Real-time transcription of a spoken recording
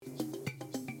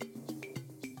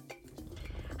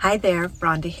Hi there,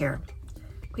 Rhonda here.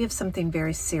 We have something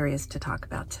very serious to talk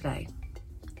about today.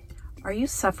 Are you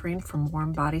suffering from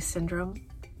warm body syndrome?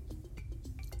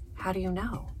 How do you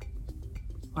know?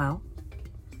 Well,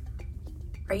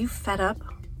 are you fed up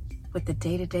with the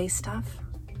day-to-day stuff?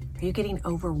 Are you getting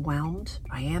overwhelmed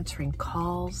by answering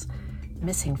calls,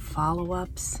 missing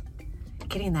follow-ups,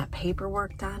 getting that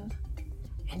paperwork done?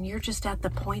 And you're just at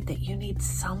the point that you need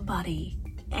somebody,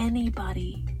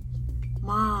 anybody,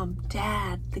 mom,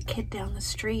 dad, the kid down the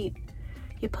street.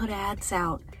 You put ads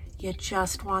out. You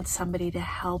just want somebody to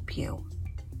help you.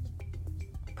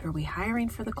 But are we hiring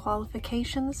for the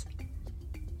qualifications?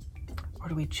 Or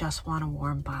do we just want a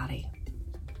warm body?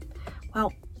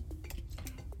 Well,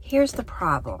 here's the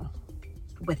problem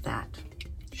with that.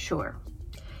 Sure,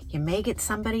 you may get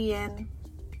somebody in.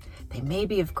 They may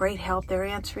be of great help. They're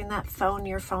answering that phone.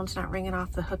 Your phone's not ringing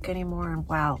off the hook anymore. And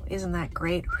wow, isn't that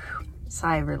great? Whew,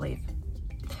 sigh of relief.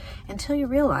 Until you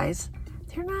realize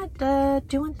they're not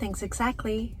doing things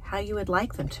exactly how you would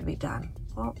like them to be done.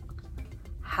 Well,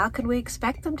 how could we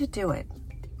expect them to do it?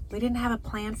 We didn't have a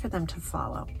plan for them to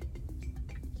follow.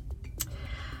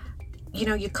 You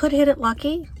know, you could hit it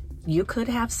lucky. You could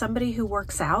have somebody who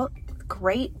works out.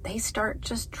 Great. They start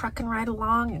just trucking right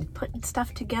along and putting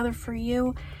stuff together for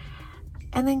you.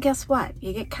 And then guess what?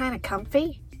 You get kind of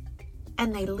comfy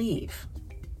and they leave.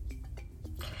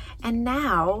 And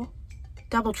now,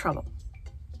 double trouble.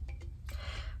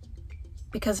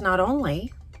 Because not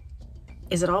only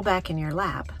is it all back in your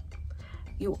lap,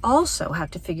 you also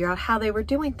have to figure out how they were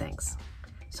doing things.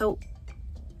 So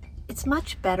it's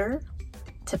much better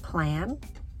to plan,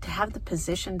 to have the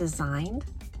position designed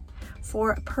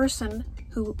for a person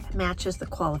who matches the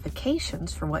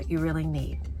qualifications for what you really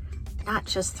need, not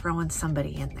just throwing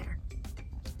somebody in there.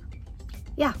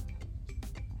 Yeah.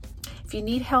 If you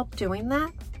need help doing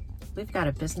that, we've got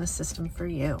a business system for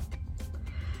you.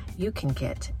 You can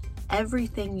get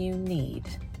everything you need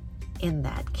in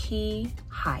that key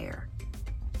hire.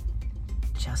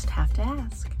 Just have to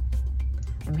ask.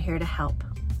 I'm here to help,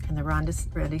 and the Rhonda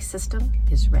Ready system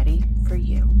is ready for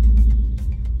you.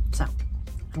 So,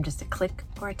 I'm just a click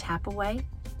or a tap away.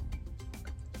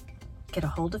 Get a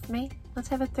hold of me. Let's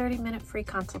have a 30-minute free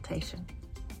consultation.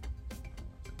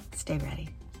 Stay ready.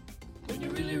 When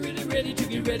you're really, really ready to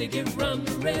get ready, get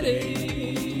Rhonda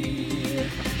ready.